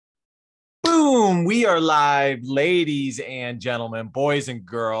Boom! We are live, ladies and gentlemen, boys and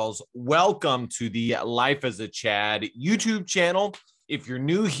girls. Welcome to the Life as a Chad YouTube channel. If you're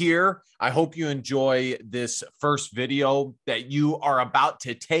new here, I hope you enjoy this first video that you are about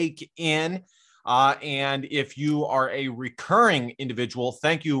to take in. And if you are a recurring individual,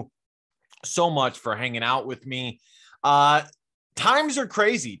 thank you so much for hanging out with me. Times are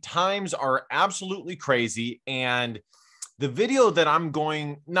crazy. Times are absolutely crazy. And the video that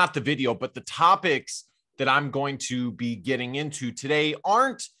not the video, but the topics that I'm going to be getting into today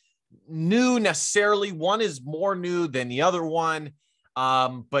aren't new necessarily. One is more new than the other one.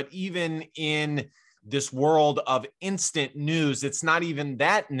 But even in this world of instant news, it's not even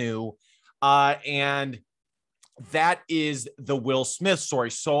that new. And that is the Will Smith story.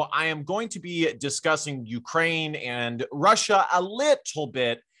 So I am going to be discussing Ukraine and Russia a little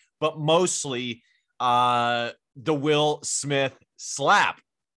bit, but mostly the Will Smith slap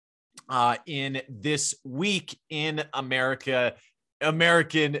in this week in American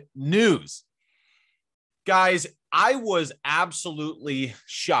news. Guys, I was absolutely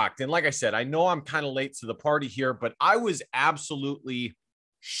shocked. And like I said, I know I'm kind of late to the party here, but I was absolutely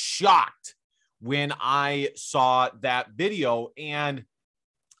shocked when I saw that video. And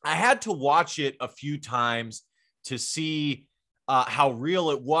I had to watch it a few times to see how real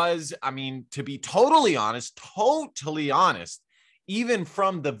it was. I mean, to be totally honest, even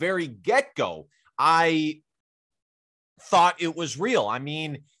from the very get-go, I thought it was real. I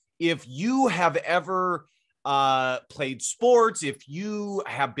mean, if you have ever played sports, if you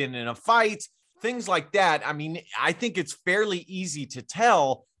have been in a fight, things like that, I mean, I think it's fairly easy to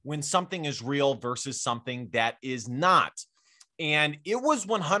tell when something is real versus something that is not. And it was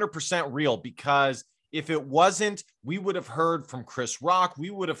 100% real, because if it wasn't, we would have heard from Chris Rock, we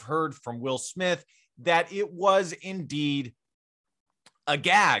would have heard from Will Smith that it was indeed a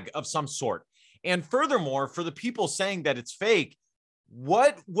gag of some sort. And furthermore, for the people saying that it's fake,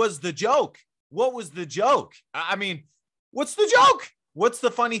 what was the joke? What was the joke? I mean, what's the joke? What's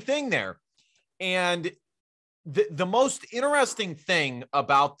the funny thing there? And the most interesting thing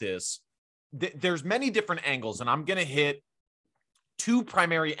about this, there's many different angles, and I'm going to hit two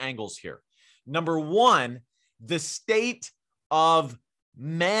primary angles here. Number one, the state of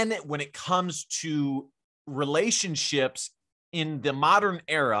men when it comes to relationships in the modern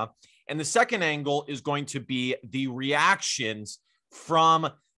era. And the second angle is going to be the reactions from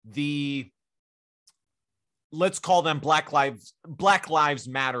the, let's call them Black Lives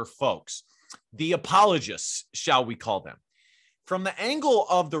Matter folks, the apologists, shall we call them. From the angle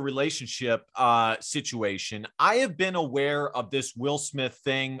of the relationship situation, I have been aware of this Will Smith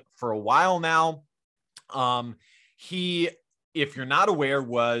thing for a while now. He, if you're not aware,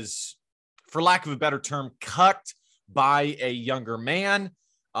 was, for lack of a better term, cucked by a younger man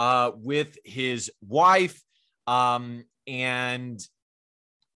with his wife. And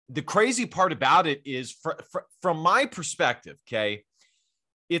the crazy part about it is, from my perspective, okay,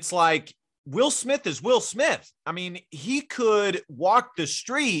 it's like, Will Smith is Will Smith. I mean, he could walk the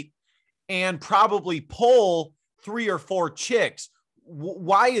street and probably pull 3 or 4 chicks.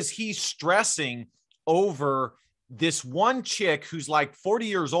 Why is he stressing over this one chick who's like 40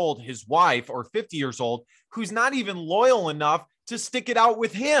 years old, his wife, or 50 years old, who's not even loyal enough to stick it out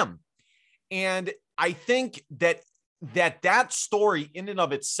with him? And I think that story in and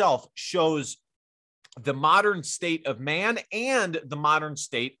of itself shows the modern state of man and the modern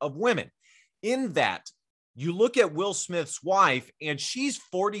state of women. In that, you look at Will Smith's wife, and she's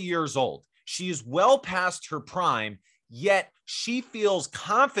 40 years old. She is well past her prime, yet she feels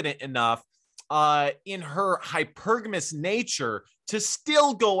confident enough in her hypergamous nature to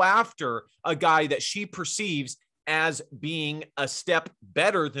still go after a guy that she perceives as being a step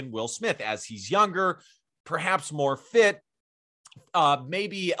better than Will Smith, as he's younger, perhaps more fit,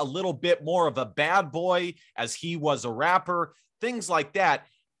 maybe a little bit more of a bad boy as he was a rapper, things like that.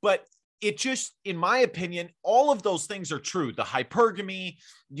 But it just, in my opinion, all of those things are true. The hypergamy,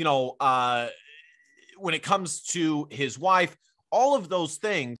 when it comes to his wife, all of those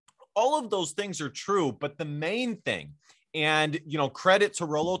things are true. But the main thing, and, credit to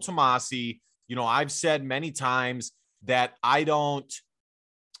Rollo Tomassi, I've said many times that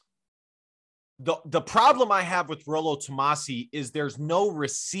the problem I have with Rollo Tomassi is there's no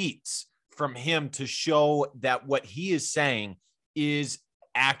receipts from him to show that what he is saying is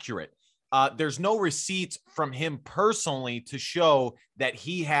accurate. There's no receipts from him personally to show that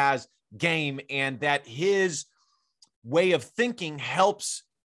he has game and that his way of thinking helps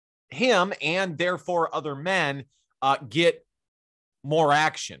him and therefore other men get more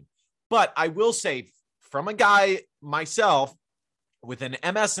action. But I will say, from a guy myself with an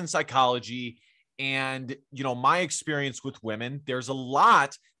MS in psychology and, you know, my experience with women, there's a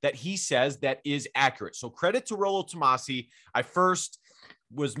lot that he says that is accurate. So credit to Rollo Tomassi. I first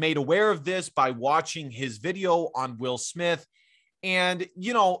was made aware of this by watching his video on Will Smith. And,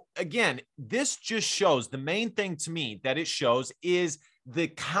 you know, again, this just shows, the main thing to me that it shows is the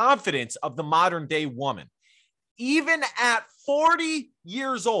confidence of the modern day woman. Even at 40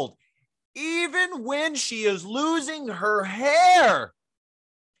 years old, even when she is losing her hair,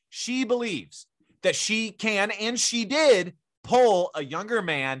 she believes that she can, and she did, pull a younger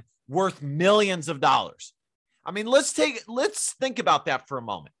man worth millions of dollars. I mean, let's think about that for a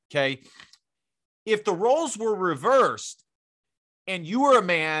moment, okay? If the roles were reversed and you were a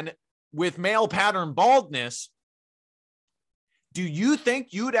man with male pattern baldness, do you think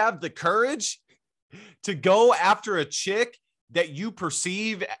you'd have the courage to go after a chick that you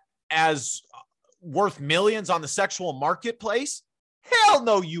perceive as worth millions on the sexual marketplace? Hell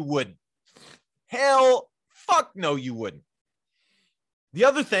no, you wouldn't. Hell fuck no, you wouldn't. The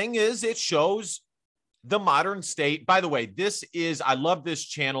other thing is it shows the modern state. By the way, I love this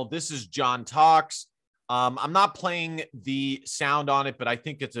channel. This is John Talks. I'm not playing the sound on it, but I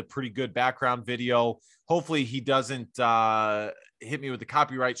think it's a pretty good background video. Hopefully he doesn't hit me with a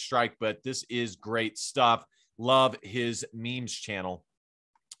copyright strike, but this is great stuff. Love his memes channel.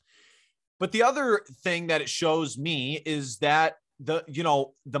 But the other thing that it shows me is that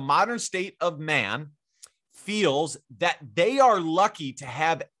the modern state of man feels that they are lucky to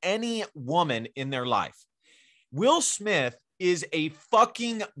have any woman in their life. Will Smith is a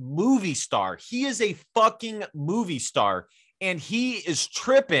fucking movie star. He is a fucking movie star, and he is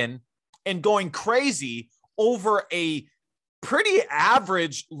tripping and going crazy over a pretty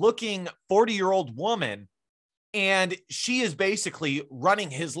average looking 40-year-old woman. And she is basically running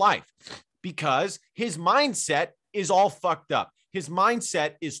his life because his mindset is all fucked up. His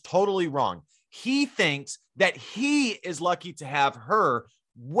mindset is totally wrong. He thinks that he is lucky to have her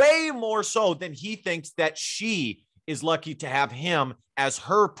way more so than he thinks that she is lucky to have him as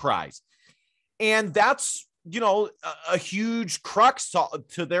her prize. And that's, a huge crux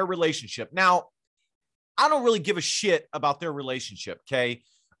to their relationship. Now, I don't really give a shit about their relationship, okay?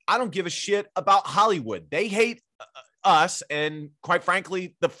 I don't give a shit about Hollywood. They hate us, and quite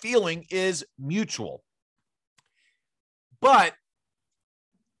frankly, the feeling is mutual. But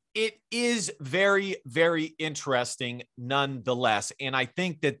it is very, very interesting nonetheless. And I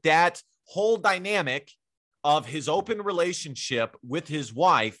think that whole dynamic of his open relationship with his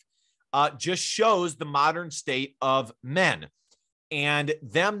wife just shows the modern state of men and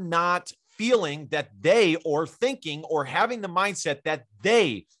them not feeling that they, or thinking or having the mindset that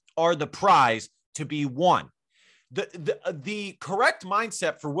they are the prize to be won. The correct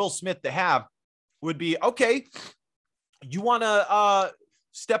mindset for Will Smith to have would be, okay, you want to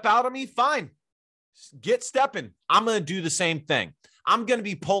step out on me? Fine. Get stepping. I'm going to do the same thing. I'm going to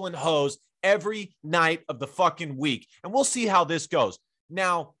be pulling hose every night of the fucking week. And we'll see how this goes.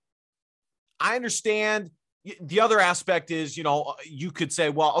 Now, I understand the other aspect is, you could say,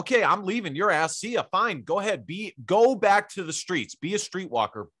 well, okay, I'm leaving your ass. See ya. Fine. Go ahead. Go back to the streets. Be a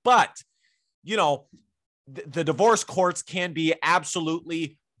streetwalker. But, the divorce courts can be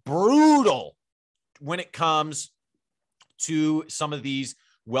absolutely brutal when it comes to some of these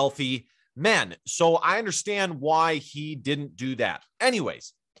wealthy men. So I understand why he didn't do that.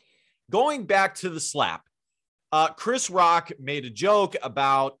 Anyways, going back to the slap, Chris Rock made a joke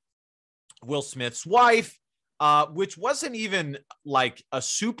about Will Smith's wife, which wasn't even like a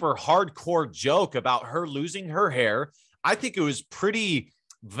super hardcore joke about her losing her hair. I think it was pretty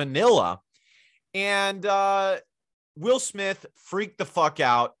vanilla. And Will Smith freaked the fuck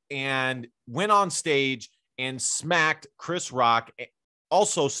out and went on stage and smacked Chris Rock,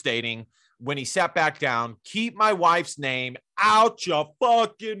 also stating when he sat back down, "Keep my wife's name out your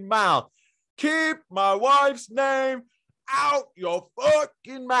fucking mouth. Keep my wife's name out your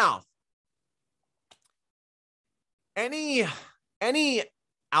fucking mouth." Any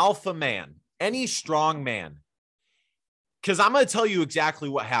alpha man, any strong man, because I'm going to tell you exactly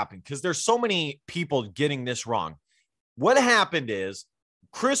what happened, because there's so many people getting this wrong. What happened is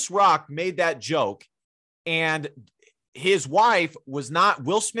Chris Rock made that joke, and his wife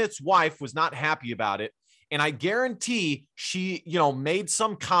Will Smith's wife was not happy about it. And I guarantee she, made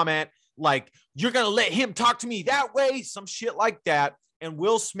some comment like, "You're going to let him talk to me that way," some shit like that. And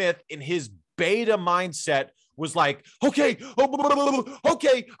Will Smith, in his beta mindset, was like, okay, I'm going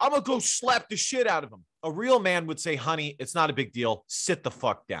to go slap the shit out of him. A real man would say, "Honey, it's not a big deal. Sit the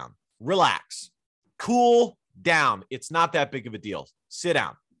fuck down. Relax. Cool down. It's not that big of a deal. Sit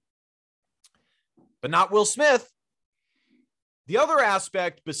down." But not Will Smith. The other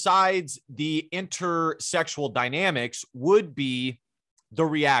aspect besides the intersexual dynamics would be the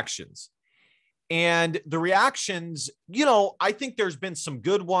reactions. And the reactions, I think there's been some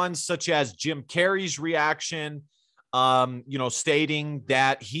good ones, such as Jim Carrey's reaction, stating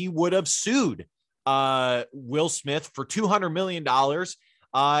that he would have sued Will Smith for $200 million.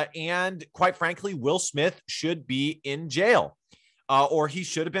 And quite frankly, Will Smith should be in jail or he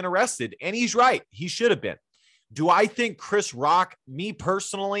should have been arrested. And he's right. He should have been. Do I think Chris Rock, me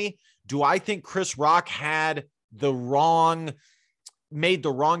personally, do I think Chris Rock made the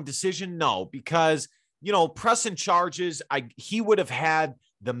wrong decision? No, because, pressing charges, he would have had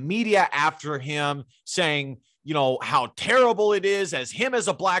the media after him saying, how terrible it is as him as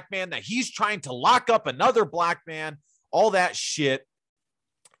a black man, that he's trying to lock up another black man, all that shit.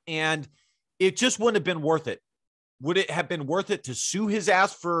 And it just wouldn't have been worth it. Would it have been worth it to sue his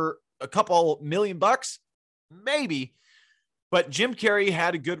ass for a couple $1 million? Maybe. But Jim Carrey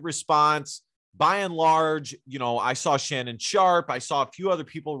had a good response. By and large, I saw Shannon Sharpe. I saw a few other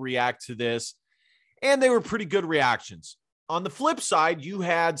people react to this, and they were pretty good reactions. On the flip side, you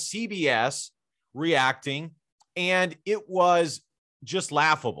had CBS reacting, and it was just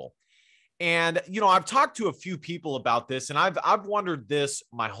laughable. And, I've talked to a few people about this, and I've wondered this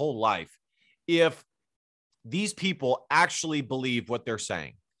my whole life, if these people actually believe what they're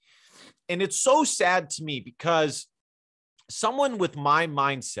saying. And it's so sad to me because someone with my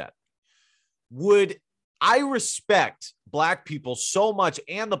mindset I respect black people so much,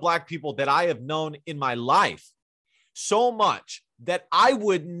 and the black people that I have known in my life so much, that I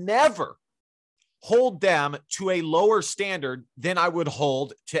would never hold them to a lower standard than I would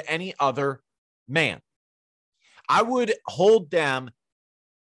hold to any other man. I would hold them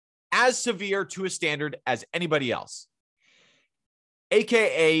as severe to a standard as anybody else.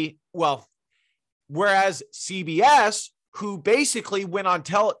 AKA, whereas CBS, who basically went on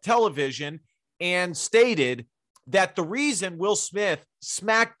television and stated that the reason Will Smith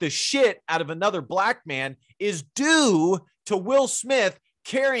smacked the shit out of another black man is due to Will Smith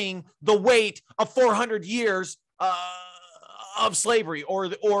carrying the weight of 400 years of slavery,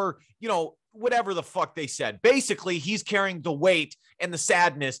 or whatever the fuck they said. Basically, he's carrying the weight and the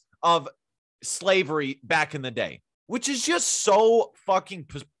sadness of slavery back in the day, which is just so fucking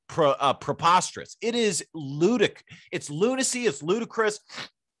preposterous. It is ludicrous. It's lunacy. It's ludicrous.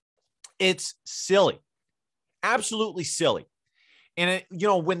 It's silly. Absolutely silly. And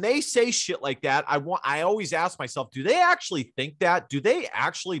when they say shit like that, I always ask myself, do they actually think that? Do they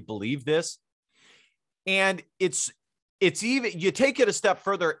actually believe this? And it's even, you take it a step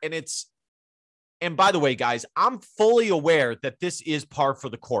further, and by the way, guys, I'm fully aware that this is par for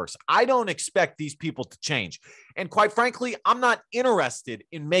the course. I don't expect these people to change. And quite frankly, I'm not interested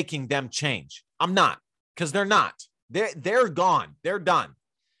in making them change. I'm not, because they're not. They're gone. They're done.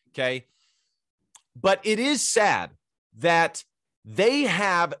 Okay. But it is sad that they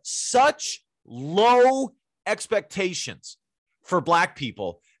have such low expectations for black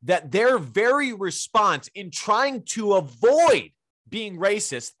people that their very response in trying to avoid being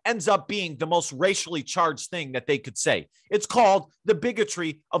racist ends up being the most racially charged thing that they could say. It's called the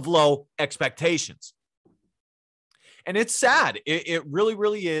bigotry of low expectations. And it's sad. It really,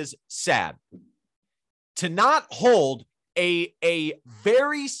 really is sad to not hold a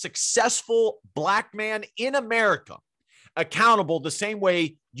very successful black man in America accountable the same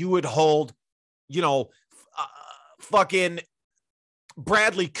way you would hold, fucking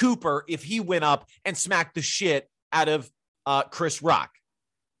Bradley Cooper if he went up and smacked the shit out of Chris Rock.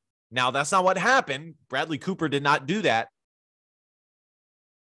 Now, that's not what happened. Bradley Cooper did not do that.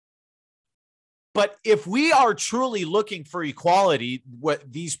 But if we are truly looking for equality, what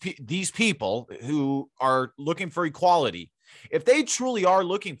these people who are looking for equality, if they truly are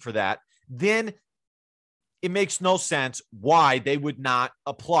looking for that, then it makes no sense why they would not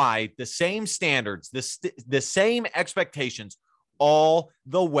apply the same standards, the same expectations all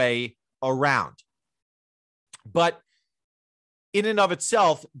the way around. But in and of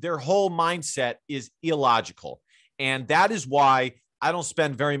itself, their whole mindset is illogical. And that is why I don't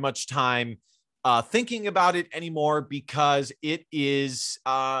spend very much time thinking about it anymore, because it is,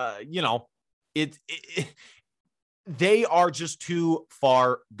 they are just too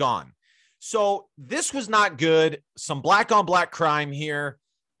far gone. So this was not good. Some black on black crime here.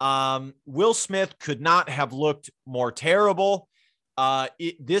 Will Smith could not have looked more terrible.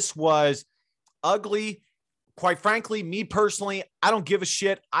 This was ugly. Quite frankly, me personally, I don't give a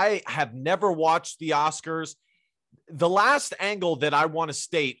shit. I have never watched the Oscars. The last angle that I want to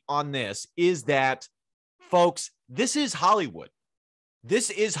state on this is that, folks, this is Hollywood.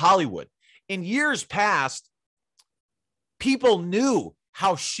 This is Hollywood. In years past, People knew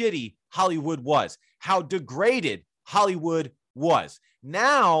how shitty Hollywood was, how degraded Hollywood was.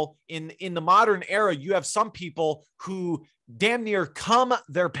 Now, in the modern era, you have some people who damn near cum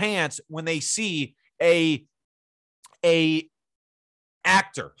their pants when they see a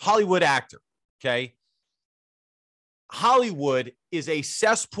actor, Hollywood actor, okay? Hollywood is a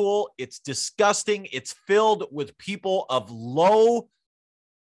cesspool. It's disgusting. It's filled with people of low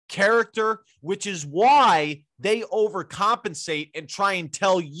character, which is why they overcompensate and try and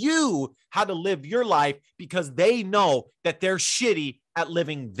tell you how to live your life, because they know that they're shitty at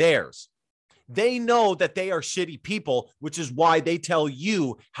living theirs. They know that they are shitty people, which is why they tell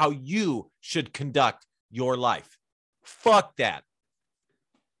you how you should conduct your life. Fuck that.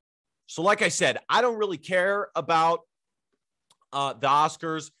 So like I said, I don't really care about the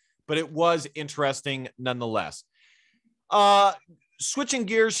Oscars, but it was interesting nonetheless. Switching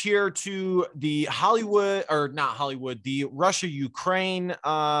gears here to the the Russia-Ukraine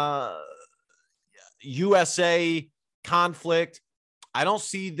USA conflict. I don't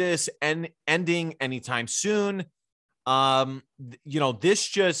see this ending anytime soon.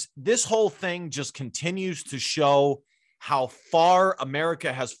 This whole thing just continues to show how far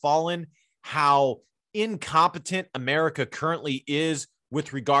America has fallen, how incompetent America currently is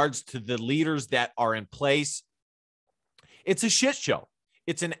with regards to the leaders that are in place. It's a shit show.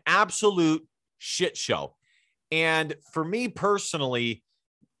 It's an absolute shit show. And for me personally,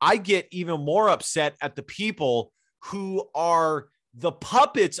 I get even more upset at the people who are the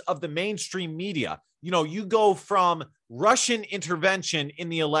puppets of the mainstream media. You go from Russian intervention in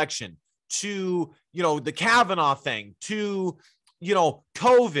the election to, the Kavanaugh thing, to,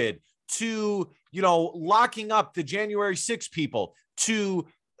 COVID, to, locking up the January 6 people, to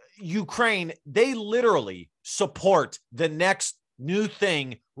Ukraine. They literally support the next new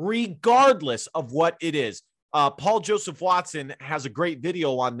thing, regardless of what it is. Paul Joseph Watson has a great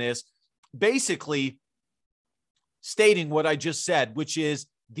video on this, basically stating what I just said, which is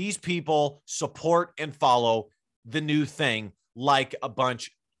these people support and follow the new thing like a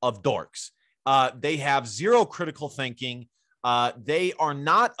bunch of dorks. They have zero critical thinking. They are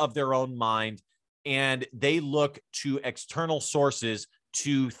not of their own mind, and they look to external sources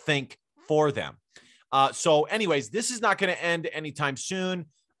to think for them. So anyways, this is not going to end anytime soon.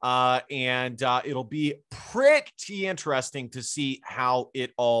 And it'll be pretty interesting to see how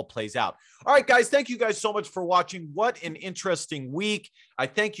it all plays out. All right, guys, thank you guys so much for watching. What an interesting week. I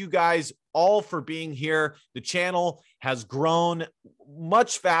thank you guys all for being here. The channel has grown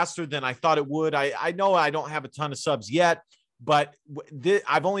much faster than I thought it would. I know I don't have a ton of subs yet, but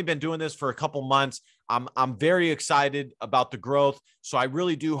I've only been doing this for a couple months. I'm very excited about the growth. So I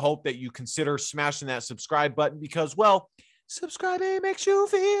really do hope that you consider smashing that subscribe button, because, well, subscribing makes you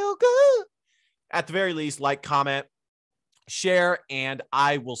feel good. At the very least, like, comment, share, and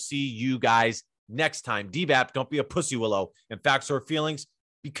I will see you guys next time. DBAP, don't be a pussy willow. And facts or feelings,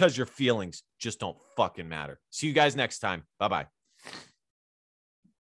 because your feelings just don't fucking matter. See you guys next time. Bye-bye.